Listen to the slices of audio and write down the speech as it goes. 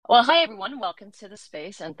Well, hi everyone. Welcome to the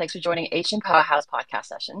space and thanks for joining Asian Powerhouse podcast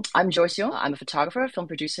session. I'm Joyce Young. I'm a photographer, film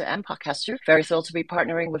producer, and podcaster. Very thrilled to be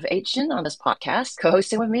partnering with Asian on this podcast.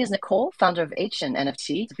 Co-hosting with me is Nicole, founder of Asian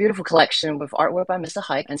NFT. It's a beautiful collection with artwork by Mr.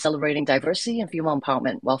 Hype and celebrating diversity and female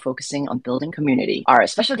empowerment while focusing on building community. Our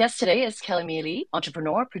special guest today is Kelly Mee Lee,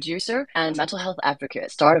 entrepreneur, producer, and mental health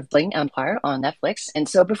advocate, star of Bling Empire on Netflix. And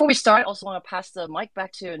so before we start, I also want to pass the mic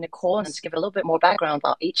back to Nicole and just give a little bit more background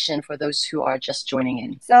about Asian for those who are just joining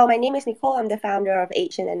in. So my name is Nicole. I'm the founder of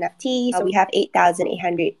Asian NFT. We have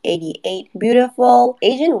 8,888 beautiful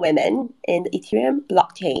Asian women in the Ethereum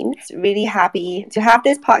blockchain. Really happy to have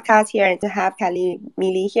this podcast here and to have Kelly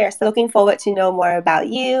Mee Lee here. So looking forward to know more about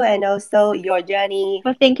you and also your journey.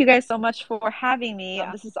 Well, thank you guys so much for having me.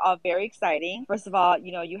 This is all very exciting. First of all,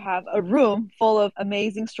 you have a room full of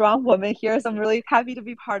amazing, strong women here. So I'm really happy to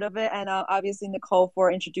be part of it. And obviously, Nicole,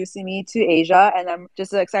 for introducing me to Asia. And I'm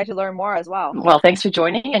just excited to learn more as well. Well, thanks for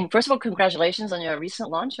joining. And first of all, congratulations on your recent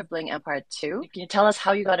launch of Bling Empire 2. Can you tell us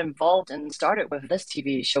how you got involved and started with this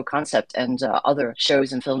TV show concept and other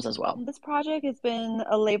shows and films as well? This project has been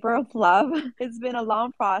a labor of love. It's been a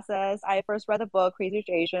long process. I first read the book, Crazy Rich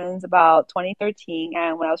Asians, about 2013.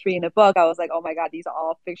 And when I was reading the book, I was like, oh my God, these are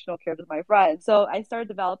all fictional characters, my friends. So I started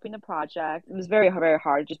developing the project. It was very, very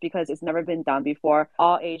hard just because it's never been done before.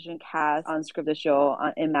 All Asian cast unscripted show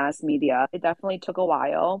in mass media. It definitely took a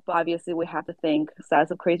while, but obviously we have to thank success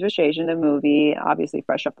of Crazy Rich Asian, the movie, obviously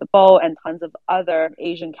Fresh Off the Boat, and tons of other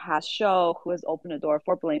Asian cast show who has opened the door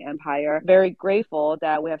for Bling Empire. Very grateful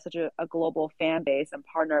that we have such a global fan base and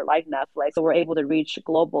partner like Netflix, so we're able to reach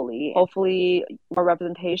globally. Hopefully, more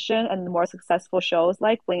representation and more successful shows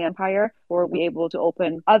like Bling Empire, we'll be able to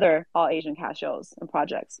open other all Asian cast shows and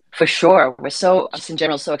projects. For sure. We're just in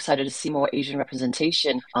general, so excited to see more Asian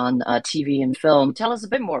representation on TV and film. Tell us a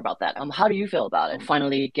bit more about that. How do you feel about it?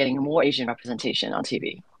 Finally getting more Asian representation on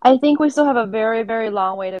TV. I think we still have a very, very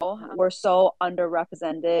long way to go. We're so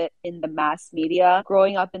underrepresented in the mass media.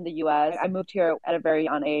 Growing up in the US, I moved here at a very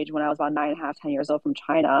young age when I was about 9.5, 10 years old from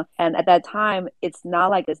China. And at that time, it's not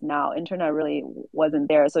like this now. Internet really wasn't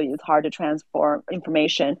there. So it's hard to transform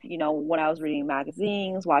information. When I was reading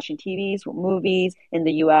magazines, watching TVs, movies in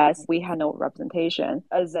the US, we had no representation.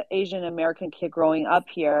 As an Asian American kid growing up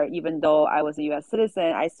here, even though I was a US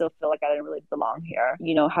citizen, I still feel like I didn't really belong here.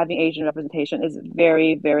 Having Asian representation is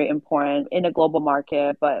very, very important in a global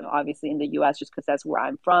market, but obviously in the US just because that's where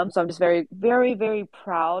I'm from. So I'm just very, very, very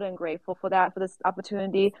proud and grateful for this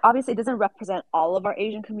opportunity. Obviously, it doesn't represent all of our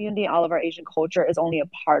Asian community, all of our Asian culture is only a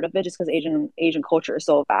part of it just because Asian culture is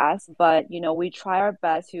so vast. But we try our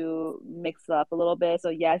best to mix it up a little bit. So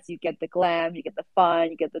yes, you get the glam, you get the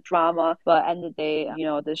fun, you get the drama, but at the end of the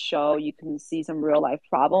day, this show you can see some real life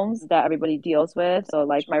problems that everybody deals with. So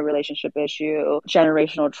like my relationship issue,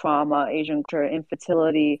 generational trauma, Asian culture,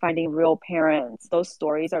 infertility, finding real parents. Those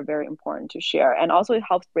stories are very important to share. And also it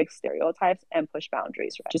helps break stereotypes and push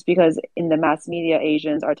boundaries, right? Just because in the mass media,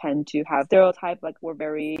 Asians tend to have stereotypes like we're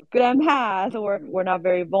very good at math or we're not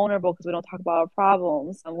very vulnerable because we don't talk about our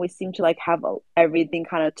problems. And we seem to have everything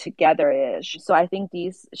kind of together-ish. So I think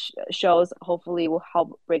these shows hopefully will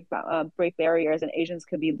help break barriers and Asians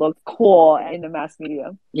could be looked cool in the mass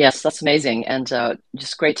media. Yes, that's amazing. And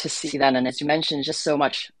just great to see that. And as you mentioned, just so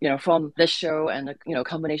much, from this show and,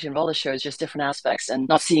 combination of all the shows, just different aspects and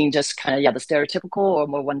not seeing just kind of, the stereotypical or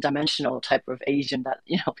more one-dimensional type of Asian that,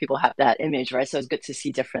 people have that image, right? So it's good to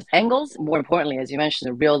see different angles. More importantly, as you mentioned,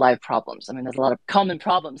 the real life problems. I mean, there's a lot of common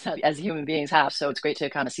problems as human beings have. So it's great to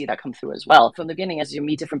kind of see that come through as well. From the beginning, as you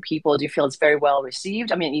meet different people, do you feel it's very well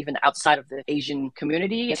received? I mean, even outside of the Asian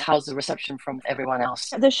community, how's the reception from everyone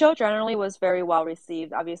else? The show generally was very well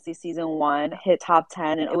received. Obviously, season 1 hit top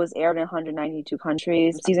 10 and it was aired in 192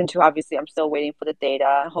 countries. Season 2, obviously, I'm still waiting for the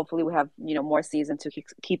data. Hopefully we have more seasons to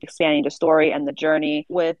keep expanding the story and the journey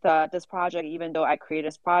with this project. Even though I created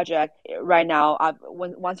this project right now,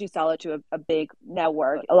 once you sell it to a big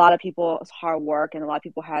network, a lot of people's hard work and a lot of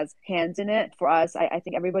people has hands in it. For us, I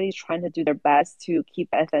think everybody's trying to do their best to keep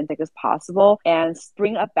it authentic as possible and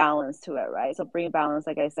bring a balance to it, right? So bring a balance,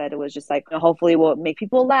 like I said, it was just hopefully we'll make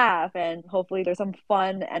people laugh and hopefully there's some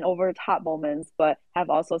fun and over the top moments, but have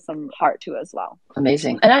also some heart to it as well.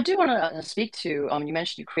 Amazing. And I do want to speak to, you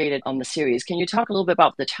mentioned you created the series. Can you talk a little bit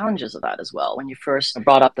about the challenges of that as well? When you first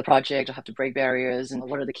brought up the project, you have to break barriers, and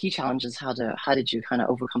what are the key challenges? How did you kind of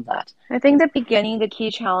overcome that? I think the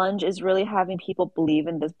key challenge is really having people believe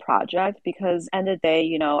in this project because end of the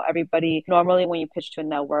day, everybody, normally when you pitch to a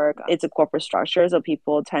network, it's a corporate structure. So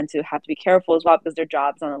people tend to have to be careful as well because their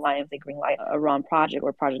job's on the line if they green light a wrong project or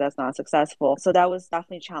a project that's not successful. So that was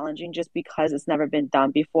definitely challenging just because it's never been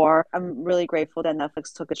done before. I'm really grateful that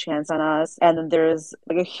Netflix took a chance on us. And then there's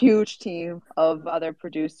like a huge team of other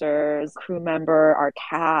producers, crew member, our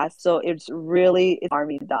cast. So it's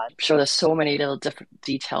army done. I'm sure there's so many little different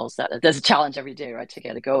details that there's a challenge every day, right, to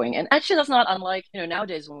get it going. And actually, that's not unlike,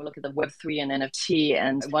 nowadays when we look at the Web3 and NFT.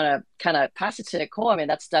 And I want to kind of pass it to Nicole. I mean,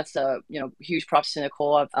 that's a huge props to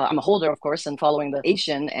Nicole. I'm a holder, of course, and following the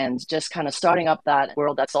Asian and just kind of starting up that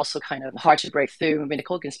world that's also kind of hard to break through. I mean,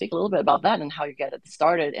 Nicole can speak a little bit about that and how you get it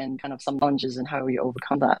started and kind of some challenges and how you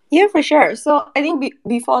overcome that. Yeah, for sure. So I think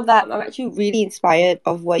before that, I'm actually really inspired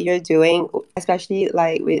of what you're doing, especially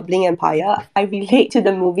like with Bling Empire. I relate to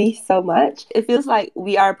the movie so much. It feels like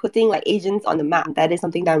we are putting like Asians on the map. That is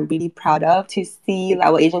something that I'm really proud of, to see like,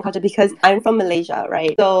 our Asian culture, because I'm from Malaysia,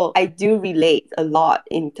 right? So I do relate a lot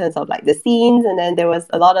in terms of like the scenes. And then there was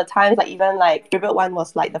a lot of times, like even like favorite one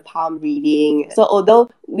was like the palm reading. So although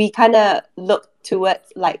we kind of look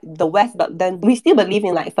towards like the West, but then we still believe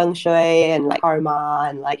in like feng shui and like karma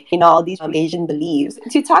and like all these Asian beliefs.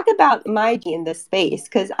 To talk about my in the space,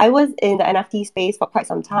 because I was in the NFT space for quite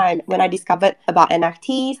some time. When I discovered about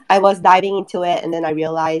NFTs, I was diving into it, and then I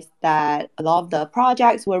realized that a lot of the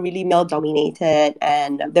projects were really male dominated,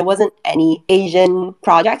 and there wasn't any Asian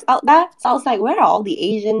projects out there. So I was like, where are all the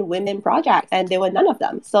Asian women projects? And there were none of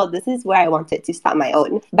them. So this is where I wanted to start my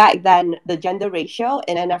own. Back then, the gender ratio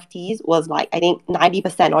in NFTs was like, I think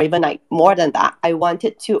 90% or even like more than that. I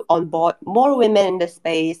wanted to onboard more women in the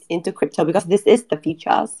space into crypto, because this is the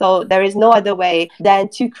future. So there is no other way than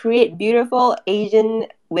to create beautiful Asian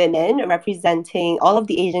women representing all of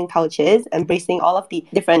the Asian cultures, embracing all of the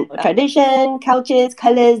different tradition, cultures,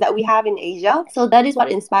 colors that we have in Asia. So that is what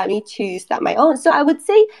inspired me to start my own. So I would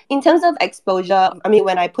say in terms of exposure, I mean,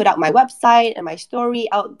 when I put out my website and my story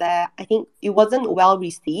out there, I think it wasn't well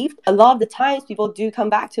received. A lot of the times people do come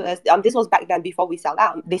back to us. This was back then before we sell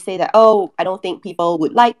out. They say that, oh, I don't think people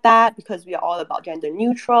would like that because we are all about gender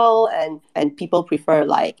neutral, and people prefer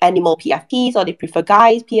like animal PFPs, or they prefer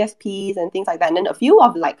guys PSPs and things like that. And then a few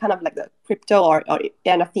of like kind of like the crypto or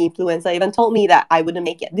NFT influencer even told me that I wouldn't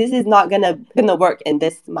make it. This is not gonna work in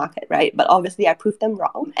this market, right? But obviously I proved them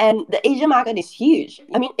wrong. And the Asia market is huge.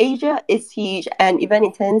 I mean, Asia is huge, and even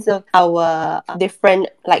in terms of our different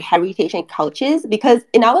like heritage and cultures, because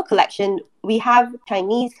in our collection we have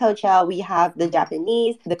Chinese culture, we have the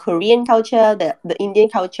Japanese, the Korean culture, the Indian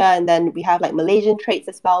culture, and then we have like Malaysian traits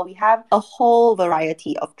as well. We have a whole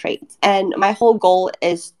variety of traits. And my whole goal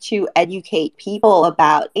is to educate people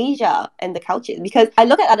about Asia and the cultures, because I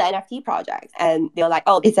look at other NFT projects and they're like,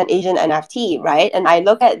 oh, it's an Asian NFT, right? And I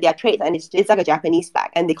look at their traits and it's like a Japanese flag,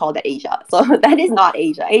 and they call that Asia. So that is not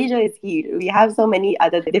Asia. Asia is huge. We have so many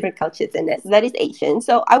other different cultures in it. So that is Asian.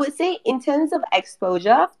 So I would say in terms of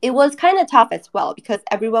exposure, it was kind of tough as well, because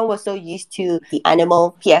everyone was so used to the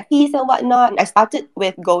animal PFPs and whatnot. I started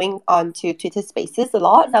with going on to Twitter Spaces a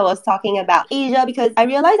lot. I was talking about Asia because I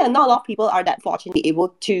realized that not a lot of people are that fortunate to be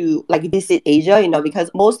able to like visit Asia, because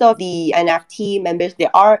most of the NFT members, they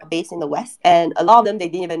are based in the West, and a lot of them, they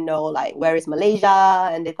didn't even know like where is Malaysia,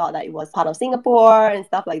 and they thought that it was part of Singapore and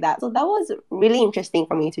stuff like that. So that was really interesting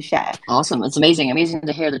for me to share. Awesome. It's amazing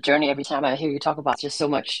to hear the journey. Every time I hear you talk about just so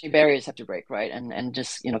much barriers have to break, right? And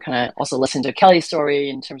just kind of also listen to Kelly's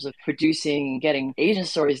story in terms of producing, getting Asian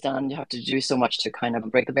stories done. You have to do so much to kind of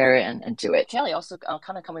break the barrier and do it. Kelly, also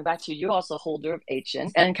kind of coming back to you, also holder of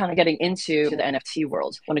Asian and kind of getting into the NFT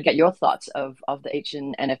world. I want to get your thoughts of the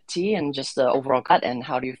Asian NFT and just the overall cut, and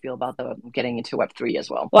how do you feel about the getting into Web3 as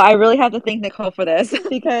well? Well, I really have to thank Nicole for this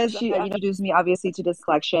because she introduced me obviously to this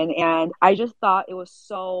collection, and I just thought it was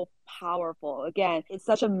so powerful. Again, it's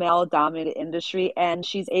such a male dominated industry, and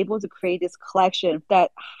she's able to create this collection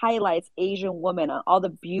that highlights Asian women and all the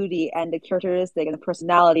beauty and the characteristic and the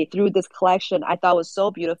personality through this collection. I thought was so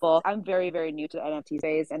beautiful. I'm very, very new to the NFT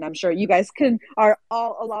space, and I'm sure you guys are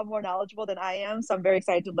all a lot more knowledgeable than I am. So I'm very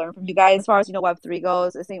excited to learn from you guys. As far as Web3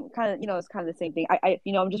 goes, the same kind of it's kind of the same thing.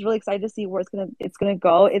 I'm just really excited to see where it's gonna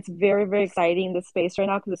go. It's very, very exciting, the space right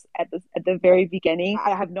now, because at the very beginning,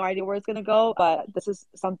 I have no idea where it's gonna go, but this is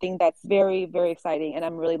something that's very, very exciting, and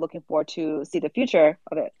I'm really looking forward to see the future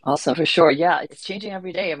of it. Awesome, for sure. Yeah, it's changing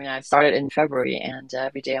every day. I mean, I started in February, and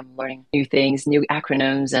every day I'm learning new things, new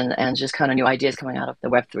acronyms, and just kind of new ideas coming out of the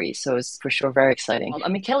Web3. So it's for sure very exciting. I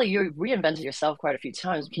mean, Kelly, you reinvented yourself quite a few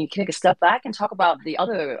times. Can you take a step back and talk about the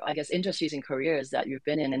other, I guess, industries and careers that you've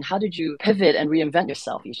been in, and how did you pivot and reinvent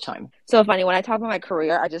yourself each time? So funny, when I talk about my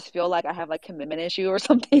career, I just feel like I have like commitment issue or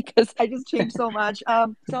something, because I just changed so much.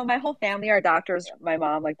 So my whole family are doctors. My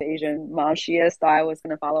mom, like the Asian mom she is, so I was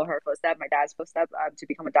going to follow her footstep, my dad's footstep, to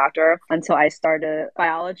become a doctor, until I started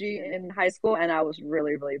biology in high school, and I was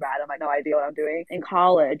really, really bad. I'm like, no idea what I'm doing. In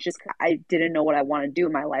college, just I didn't know what I want to do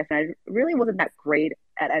in my life, and I really wasn't that great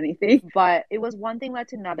at anything. But it was one thing led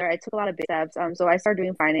to another. I took a lot of big steps. So I started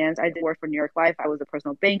doing finance. I did work for New York Life. I was a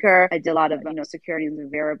personal banker. I did a lot of, securities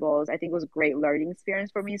and variables. I think it was a great learning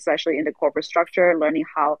experience for me, especially in the corporate structure, learning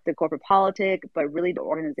how the corporate politic, but really the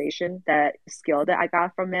organization, that skill that I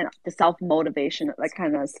got from it, the self-motivation, like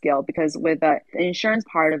kind of skill. Because with the insurance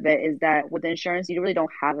part of it is that with insurance, you really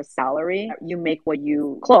don't have a salary. You make what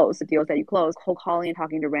you close, the deals that you close, cold calling and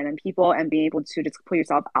talking to random people and being able to just put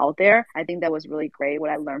yourself out there. I think that was really great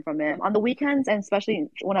what I learned from it. On the weekends, and especially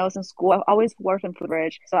when I was in school, I've always worked in food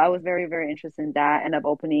bridge. So I was very, very interested in that. Ended up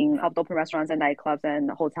helped open restaurants and nightclubs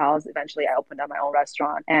and hotels. Eventually, I opened up my own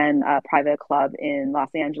restaurant and a private club in Los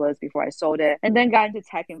Angeles before I sold it, and then got into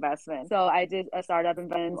tech investment. So I did a startup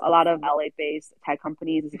investment, a lot of LA-based tech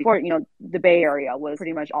companies. Before, the Bay Area was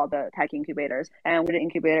pretty much all the tech incubators. And we did an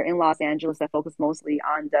incubator in Los Angeles that focused mostly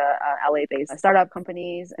on the LA-based startup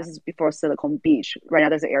companies. This is before Silicon Beach. Right now,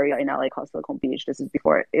 there's an area in LA called Silicon Beach. This is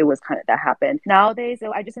before it was kind of that happened. Nowadays,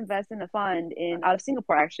 so I just invest in a fund out of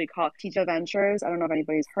Singapore, actually, called Teacher Ventures. I don't know if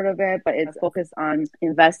anybody's heard of it, but it's focused on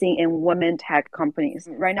investing in women tech companies.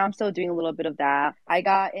 Right now, I'm still doing a little bit of that. I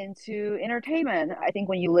got into entertainment. I think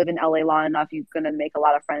when you live in LA long enough, you're going to make a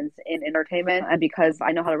lot of friends in entertainment. And because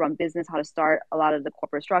I know how to run business, how to start a lot of the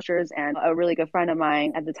corporate structures, and a really good friend of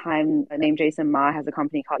mine at the time named Jason Ma has a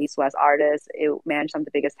company called East West Artists. It managed some of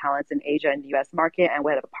the biggest talents in Asia and the US market. And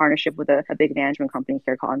we had a partnership with a big management company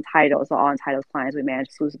here called Untitled. So all Untitled's clients we manage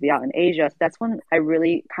exclusively out in Asia. So that's when I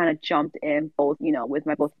really kind of jumped in both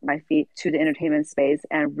my feet to the entertainment space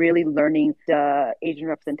and really learning the Asian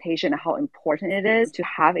representation and how important it is to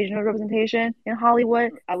have Asian representation in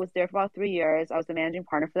Hollywood. I was there for about 3 years. I was the managing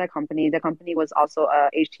partner for that company. The company was also a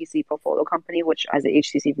HTC portfolio company, which as a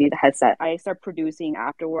HTC the headset, I started producing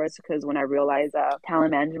afterwards because when I realized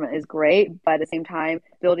talent management is great, but at the same time,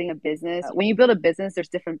 building a business, when you build a business, there's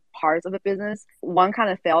different parts of a business. One kind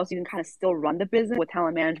of fails, you can kind of still run the business. With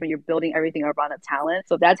talent management, you're building everything around a talent.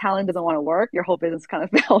 So if that talent doesn't want to work, your whole business kind of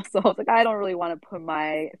fails. So I was like, I don't really want to put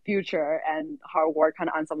my future and hard work kind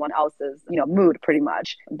of on someone else's, mood pretty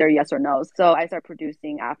much. Their yes or no's. So I started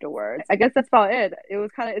producing afterwards. I guess that's about it.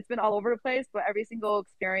 It's been all over the place, but every single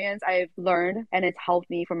experience I've learned and it's helped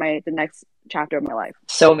me for the next chapter of my life.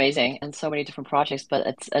 So amazing, and so many different projects, but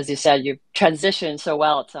it's, as you said, you've transitioned so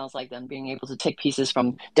well, it sounds like, then being able to take pieces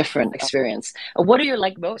from different experience. What do you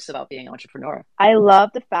like most about being an entrepreneur? I love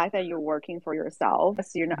the fact that you're working for yourself.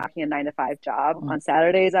 So you're not working a 9-to-5 job. On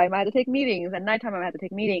Saturdays, I might have to take meetings. At nighttime, I might have to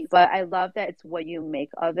take meetings. But I love that it's what you make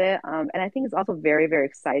of it. And I think it's also very, very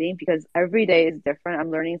exciting because every day is different. I'm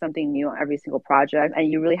learning something new on every single project.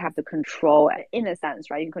 And you really have to control, in a sense,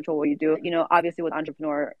 right? You can control what you do. Obviously with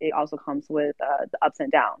entrepreneur, it also comes with the ups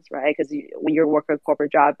and downs, right? Because when you work a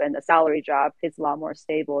corporate job and a salary job, it's a lot more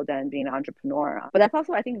stable than being an entrepreneur. But that's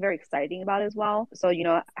also, I think, very exciting about it as well. So,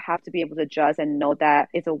 have to be able to adjust and know that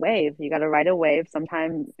it's a wave. You got to ride a wave.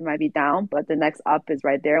 Sometimes it might be down, but the next up is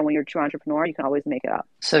right there. And when you're a true entrepreneur, you can always make it up.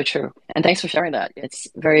 So true. And thanks for sharing that. It's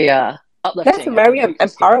very uplifting. That's very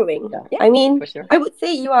empowering. Yeah, I mean, sure. I would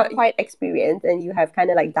say you are quite experienced and you have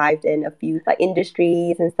kind of like dived in a few like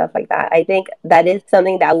industries and stuff like that. I think that is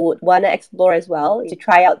something that I would want to explore as well, to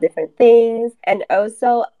try out different things. And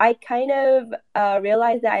also, I kind of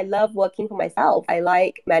realized that I love working for myself. I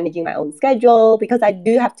like managing my own schedule because I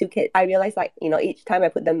do have 2 kids. I realize each time I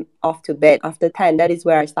put them off to bed after 10, that is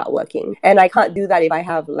where I start working. And I can't do that if I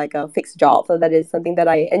have like a fixed job. So that is something that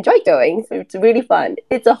I enjoy doing. So it's really fun.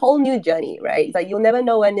 It's a whole new journey, right? It's like you'll never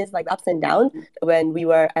know when it's like ups and downs. When we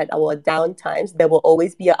were at our down times, there will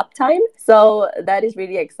always be an up time. So that is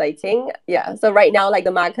really exciting. Yeah. So right now, like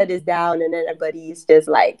the market is down and then everybody's just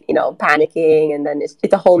like, panicking, and then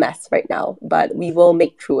it's a whole mess right now. But we will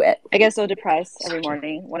make through it. I get so depressed every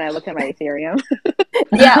morning when I look at my Ethereum.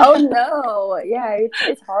 Yeah. Oh no. Yeah.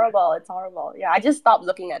 It's horrible. It's horrible. Yeah. I just stopped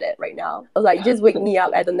looking at it right now. I was like, just wake me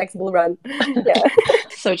up at the next bull run. Yeah.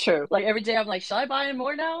 So true. Like every day I'm like, should I buy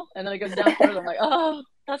more now? And then it goes down further. I'm like, oh,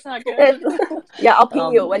 that's not good. Yeah, I'll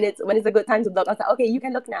ping you when it's a good time to look. I was like, okay, you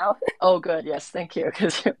can look now. Oh, good. Yes, thank you.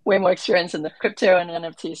 Because you're way more experienced in the crypto and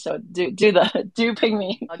NFT. So do ping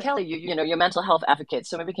me. Kelly, you're a mental health advocate.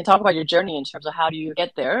 So maybe we can talk about your journey in terms of how do you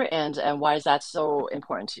get there and why is that so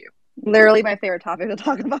important to you? Literally my favorite topic to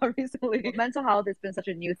talk about recently. Mental health has been such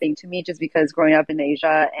a new thing to me just because growing up in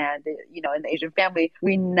Asia and, in the Asian family,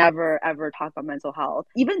 we never, ever talk about mental health.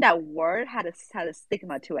 Even that word had a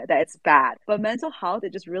stigma to it that it's bad. But mental health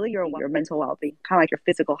is just really your mental well-being, kind of like your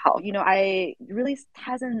physical health. I really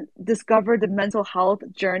hasn't discovered the mental health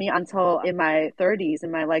journey until in my 30s,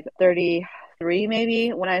 in my like 30 Ep03 maybe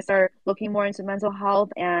when I started looking more into mental health.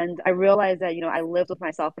 And I realized that, I lived with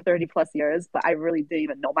myself for 30 plus years, but I really didn't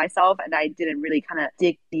even know myself. And I didn't really kind of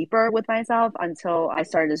dig deeper with myself until I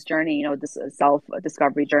started this journey, this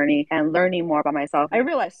self-discovery journey and learning more about myself. I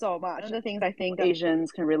realized so much. One of the things I think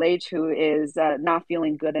Asians can relate to is not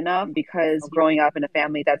feeling good enough, because growing up in a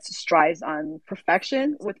family that strives on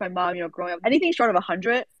perfection. With my mom, growing up, anything short of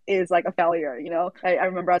 100 is like a failure. I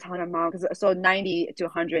remember I was telling my mom, because so 90 to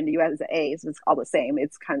 100 in the US is an A, so it's all the same.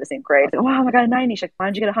 It's kind of the same grade. Like, wow, I got a 90. She's like, why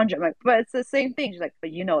did you get 100? I'm like, but it's the same thing. She's like, but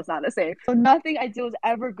it's not the same. So nothing I did was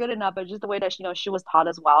ever good enough, but just the way that she was taught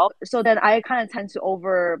as well. So then I kind of tend to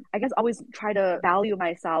always try to value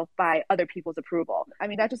myself by other people's approval. I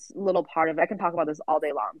mean, that's just a little part of it. I can talk about this all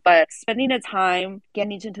day long, but spending the time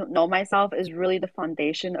getting to know myself is really the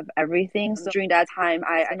foundation of everything. So during that time,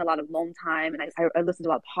 I spent a lot of alone time, and I listened to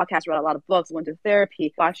a lot of podcasts, read a lot of books, went to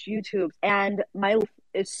therapy, watched YouTube, and my life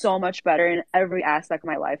is so much better in every aspect of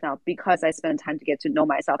my life now, because I spend time to get to know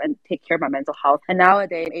myself and take care of my mental health. And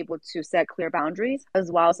nowadays I'm able to set clear boundaries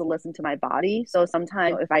as well as to listen to my body. So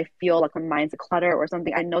sometimes if I feel like my mind's a clutter or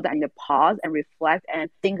something, I know that I need to pause and reflect and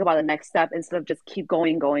think about the next step instead of just keep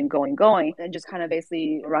going, and just kind of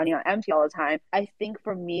basically running on empty all the time. I think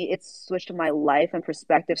for me, it's switched my life and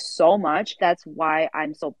perspective so much. That's why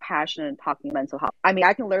I'm so passionate in talking mental health. I mean,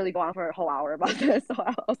 I can literally go on for a whole hour about this, so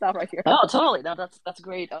I'll stop right here. Oh, totally. No, that's a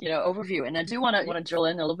great overview. And I do want to drill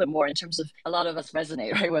in a little bit more in terms of, a lot of us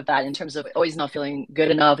resonate right with that, in terms of always not feeling good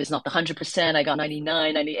enough. It's not the 100%. I got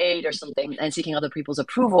 99, 98 or something, and seeking other people's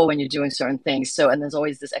approval when you're doing certain things. So, and there's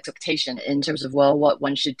always this expectation in terms of, well, what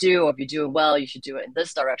one should do, or if you're doing well, you should do it in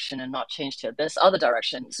this direction and not change to this other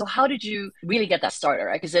direction. So how did you really get that started,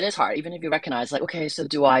 right? Because it is hard, even if you recognize like, okay, so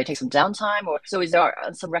do I take some downtime, or so is there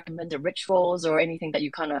some recommended rituals or anything that you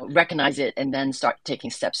kind of recognize it and then start taking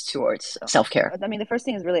steps towards self-care? I mean, the first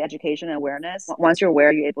thing is really education and awareness. Once you're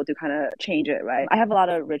aware, you're able to kind of change it, right? I have a lot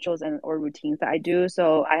of rituals or routines that I do.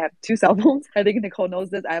 So I have 2 cell phones. I think Nicole knows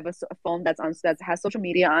this. I have a phone that has social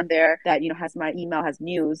media on there, that has my email, has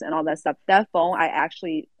news and all that stuff. That phone, I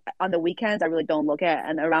actually, on the weekends, I really don't look at,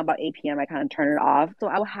 and around about 8 p.m. I kind of turn it off. So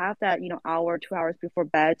I will have that, hour, 2 hours before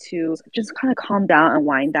bed to just kind of calm down and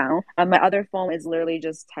wind down. My other phone is literally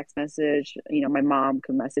just text message. My mom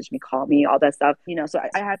can message me, call me, all that stuff. So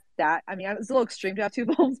I have that. I mean, it's a little extreme to have 2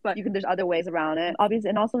 phones, but there's other ways around it. Obviously,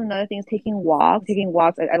 and also another thing is taking walks.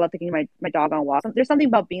 I love taking my dog on walks. There's something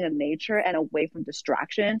about being in nature and away from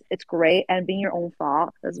distractions. It's great, and being your own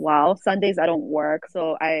thought as well. Sundays I don't work,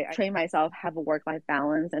 so I train myself, have a work-life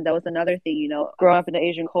balance. And that was another thing, growing up in the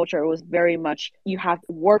Asian culture, it was very much, you have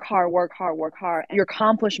to work hard. And your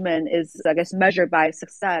accomplishment is, I guess, measured by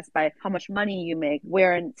success, by how much money you make.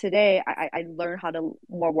 Wherein today, I learned how to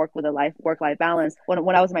more work with a work-life balance.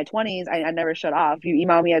 When I was in my 20s, I never shut off. If you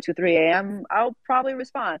email me at 2, 3 a.m., I'll probably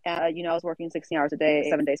respond. And, I was working 16 hours a day,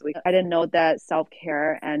 7 days a week. I didn't know that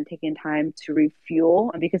self-care and taking time to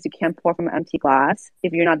refuel, because you can't pour from an empty glass.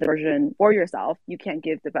 If you're not the version for yourself, you can't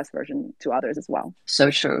give the best version to others as well. So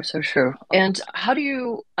true. And how do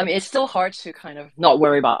you, I mean, it's still hard to kind of not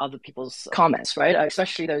worry about other people's comments, right?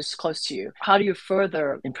 Especially those close to you. How do you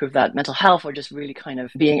further improve that mental health, or just really kind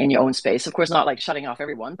of being in your own space? Of course, not like shutting off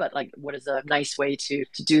everyone, but like, what is a nice way to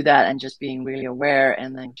do that, and just being really aware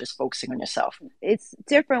and then just focusing on yourself? It's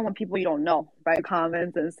different when people you don't know, right?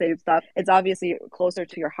 Comments and say stuff. It's obviously closer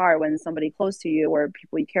to your heart when somebody close to you or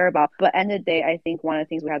people you care about. But end of the day, I think one of the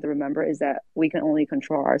things we have to remember is that we can only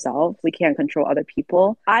control ourselves. We can't control other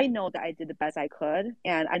people. I know that I did the best I could,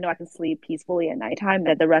 and I know I can sleep peacefully at nighttime,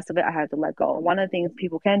 that the rest of it I have to let go. One of the things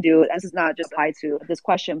people can do, and this is not just tied to this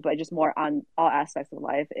question, but just more on all aspects of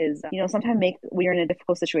life, is, sometimes when you're in a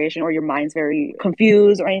difficult situation or your mind's very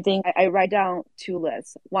confused or anything, I write down 2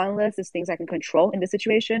 lists. One list is things I can control in the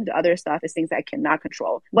situation. The other stuff is things that I cannot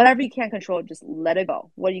control. Whatever you can't control, just let it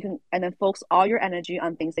go. And then focus all your energy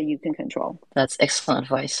on things that you can control. That's excellent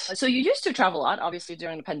advice. So you used to travel a lot. Obviously,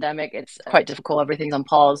 during the pandemic, it's quite difficult. Everything's on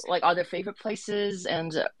pause. Like, are there favorite places?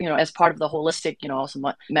 And, as part of the holistic, also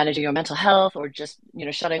managing your mental health, or just,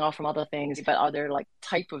 shutting off from other things. But are there like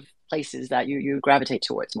type of places that you gravitate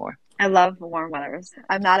towards more? I love warm weathers.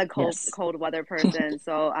 I'm not a cold weather person.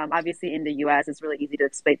 So obviously in the US, it's really easy to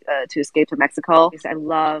escape to Mexico. I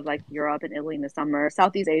love like Europe and Italy in the summer.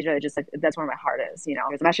 Southeast Asia, just like that's where my heart is.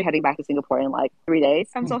 I'm actually heading back to Singapore in like 3 days.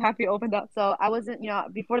 I'm so happy it opened up. So I wasn't,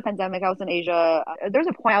 before the pandemic, I was in Asia. There's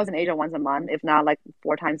a point I was in Asia once a month, if not like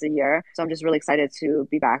 4 times a year. So I'm just really excited to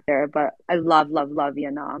be back there. But I love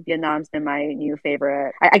Vietnam. Vietnam's been my new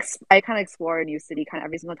favorite. I kind of explore a new city kind of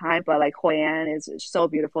every single time, but like Hoi An is so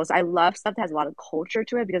beautiful. So I love stuff that has a lot of culture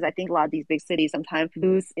to it, because I think a lot of these big cities sometimes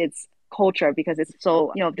lose its culture because it's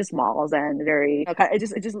so, just malls and very,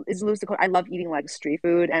 it's loose. I love eating like street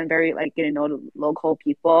food and very like getting to know the local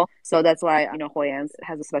people. So that's why, Hoi An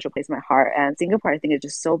has a special place in my heart. And Singapore, I think, is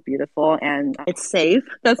just so beautiful and it's safe.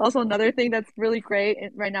 That's also another thing that's really great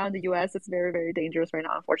right now in the US. It's very, very dangerous right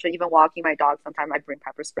now, unfortunately. Even walking my dog, sometimes I bring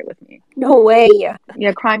pepper spray with me. No way.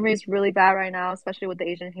 Yeah, crime rate is really bad right now, especially with the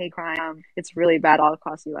Asian hate crime. It's really bad all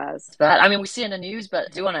across the US. But I mean, we see it in the news, but I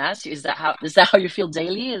do want to ask you, is that how you feel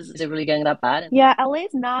daily? Is it really getting that bad? Yeah, LA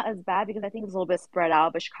is not as bad because I think it's a little bit spread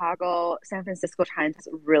out, but Chicago, San Francisco Chinatown is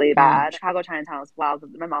really bad. Chicago Chinatown is wild.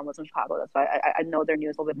 My mom lives in Chicago, that's why I know their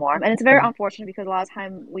news a little bit more. And it's very unfortunate because a lot of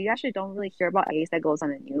time we actually don't really hear about case that goes on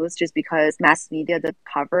the news just because mass media doesn't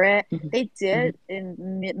cover it. They did in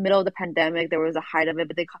middle of the pandemic. There was a height of it,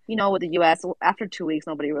 but they, with the US, after 2 weeks,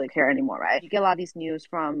 nobody really cared anymore, right? You get a lot of these news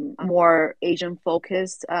from more Asian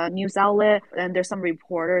focused news outlet, and there's some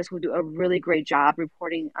reporters who do a really great job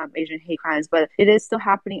reporting Asian hate crimes, but it is still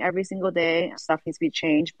happening every single day. Stuff needs to be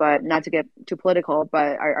changed, but not to get too political,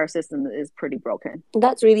 but our system is pretty broken.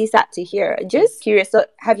 That's really sad to hear. Just curious, so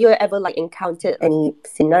have you ever like encountered any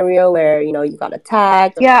scenario where, you got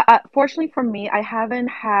attacked? Yeah, fortunately for me, I haven't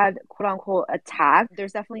had quote unquote attack.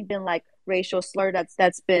 There's definitely been like racial slur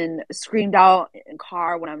that's been screamed out in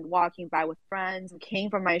car when I'm walking by with friends. Came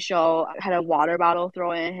from my show, had a water bottle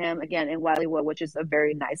thrown at him again in Westwood, which is a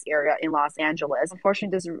very nice area in Los Angeles.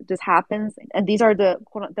 Unfortunately, this happens, and these are the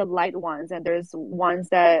light ones, and there's ones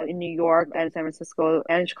that in New York and San Francisco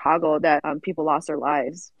and Chicago that people lost their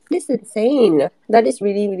lives. This is insane. That is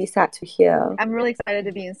really, really sad to hear. I'm really excited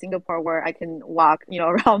to be in Singapore where I can walk,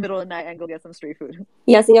 around middle of the night and go get some street food.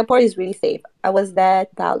 Yeah, Singapore is really safe. I was there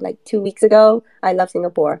about like 2 weeks ago. I love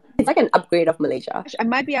Singapore. It's like an upgrade of Malaysia. I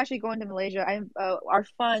might be actually going to Malaysia. Our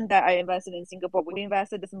fund that I invested in Singapore, we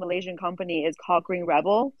invested this Malaysian company. It's called Green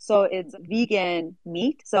Rebel. So it's vegan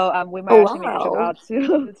meat. So we might actually make a trip out to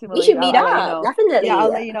Malaysia. We should meet up, definitely. Yeah,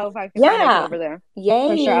 I'll let you know if I can find anything over there. Yay.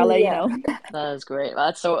 For sure, I'll let you know. That is great.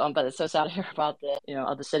 That's so, but it's so sad to hear about the,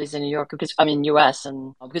 other cities in New York because US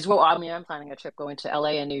and because I'm planning a trip going to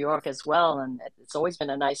LA and New York as well, and it's always been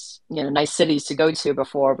a nice, nice cities to go to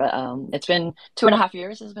before. But it's been 2.5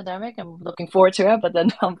 years since the pandemic. I'm looking forward to it, but then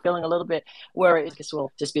I'm feeling a little bit worried because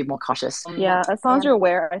we'll just be more cautious. Yeah, as long as you're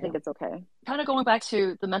aware, I think it's okay. Kind of going back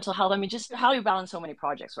to the mental health, I mean, just how you balance so many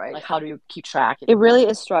projects, right? Like, how do you keep track? It really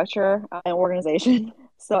is structure and organization.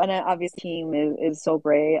 So, and then obviously team is so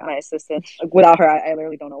great. My assistant, without her, I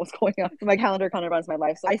literally don't know what's going on. My calendar kind of runs my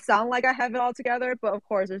life. So I sound like I have it all together, but of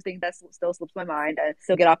course there's things that still slips my mind and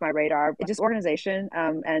still get off my radar. It's just organization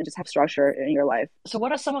and just have structure in your life. So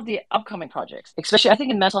what are some of the upcoming projects? Especially, I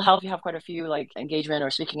think in mental health, you have quite a few like engagement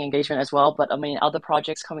or speaking engagement as well. But I mean, other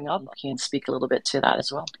projects coming up, can you speak a little bit to that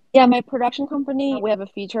as well? Yeah, my production company, we have a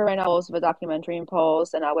feature right now, also a documentary in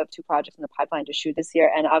post, and we have 2 projects in the pipeline to shoot this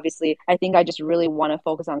year. And obviously, I think I just really want to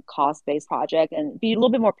focus on cost-based project and be a little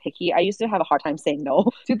bit more picky. I used to have a hard time saying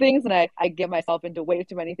no to things, and I get myself into way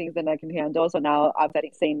too many things than I can handle. So now I'm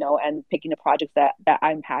saying no and picking the projects that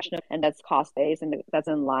I'm passionate and that's cost-based and that's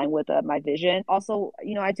in line with my vision. Also,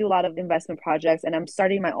 I do a lot of investment projects, and I'm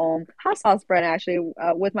starting my own hot sauce brand actually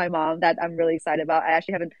with my mom that I'm really excited about. I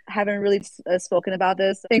actually haven't really spoken about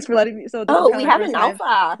this. Thanks for letting me. So we have an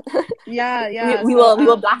alpha. Yeah. We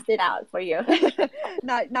will blast it out for you.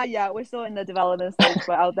 not yet. We're still in the development stage,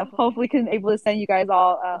 but I'll hopefully can able to send you guys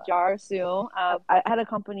all a jar soon. I had a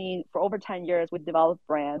company for over 10 years. We developed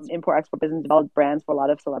brands, import export business, developed brands for a lot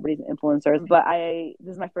of celebrities and influencers. But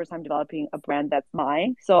this is my first time developing a brand that's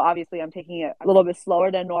mine. So obviously I'm taking it a little bit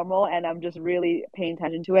slower than normal, and I'm just really paying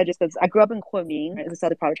attention to it. Just because I grew up in Kunming, it's a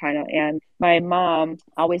southern part of China, and my mom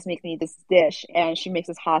always makes me this dish, and she makes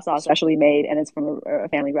this hot sauce specially made, and it's from a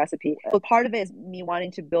family recipe. But part of it is me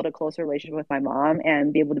wanting to build a closer relationship with my mom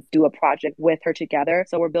and be able to do a project with her together.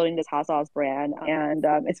 So we're building this hot sauce brand, and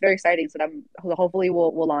it's very exciting. So hopefully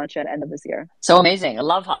we'll launch at the end of this year. So amazing. I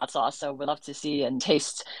love hot sauce. So we'd love to see and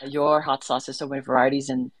taste your hot sauce. There's so many varieties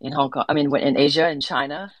in Hong Kong. I mean, in Asia, in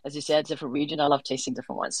China, as you said, different region. I love tasting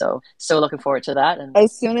different ones. So looking forward to that. And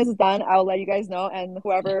as soon as it's done, I'll let you guys know. And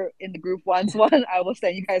whoever in the group wants one, I will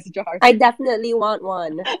send you guys a jar. I definitely want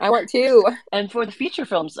one. I want 2. And for the feature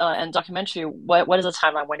films and documentary, what is the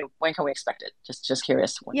timeline? When can we expect it? Just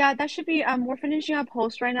curious. Yeah, that should be. We're finishing up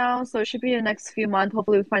post right now, so it should be the next few months.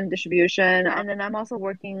 Hopefully, we find distribution, and then I'm also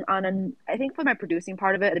working on I think for my producing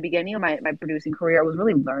part of it. At the beginning of my producing career, I was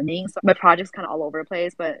really learning, so my projects kind of all over the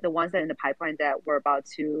place. But the ones that in the pipeline that we're about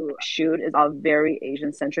to shoot is all very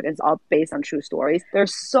Asian centric. It's all based on true stories.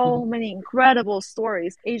 There's so many incredible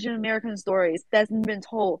stories, Asian American stories that's been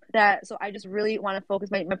told. So I just really want to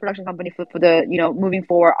focus my production company for the moving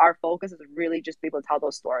forward. our focus is really just be able to tell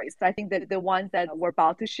those stories. So I think that the ones that we're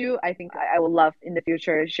about to shoot, I think I would love in the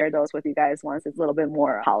future to share those with you guys once it's a little bit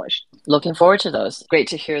more polished. Looking forward to those. Great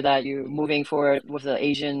to hear that you're moving forward with the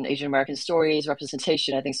Asian American stories,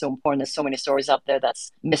 representation. I think so important. There's so many stories out there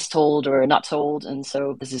that's mistold or not told, and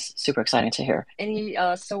so this is super exciting to hear.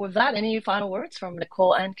 So with that, any final words from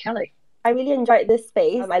Nicole and Kelly? I really enjoyed this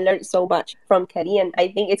space. I learned so much from Kelly, and I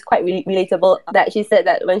think it's quite relatable that she said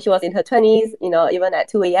that when she was in her 20s, even at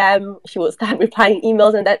 2 a.m., she would start replying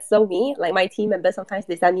emails, and that's so me. Like my team members, sometimes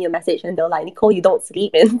they send me a message and they're like, Nicole, you don't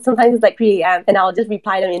sleep. And sometimes it's like 3 a.m. and I'll just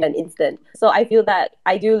reply them in an instant. So I feel that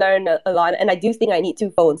I do learn a lot, and I do think I need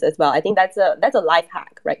 2 phones as well. I think that's a life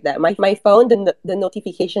hack right there. My phone, the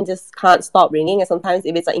notification just can't stop ringing, and sometimes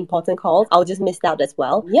if it's an important call, I'll just miss out as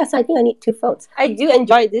well. Yes, I think I need 2 phones. I do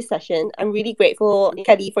enjoy this session. I'm really grateful,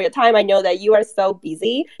 Kelly, for your time. I know that you are so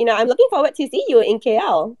busy. I'm looking forward to see you in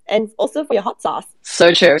KL and also for your hot sauce.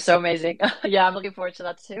 So true. So amazing. Yeah, I'm looking forward to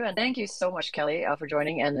that too. And thank you so much, Kelly, for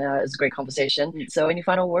joining. And it's a great conversation. So any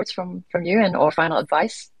final words from you or final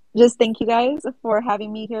advice? Just thank you guys for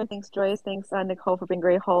having me here. Thanks, Joyce. Thanks, Nicole, for being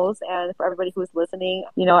great hosts. And for everybody who's listening,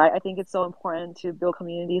 I think it's so important to build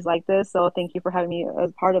communities like this. So thank you for having me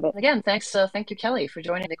as part of it. Again, thanks. Thank you, Kelly, for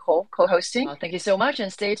joining Nicole, co-hosting. Thank you so much,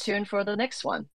 and stay tuned for the next one.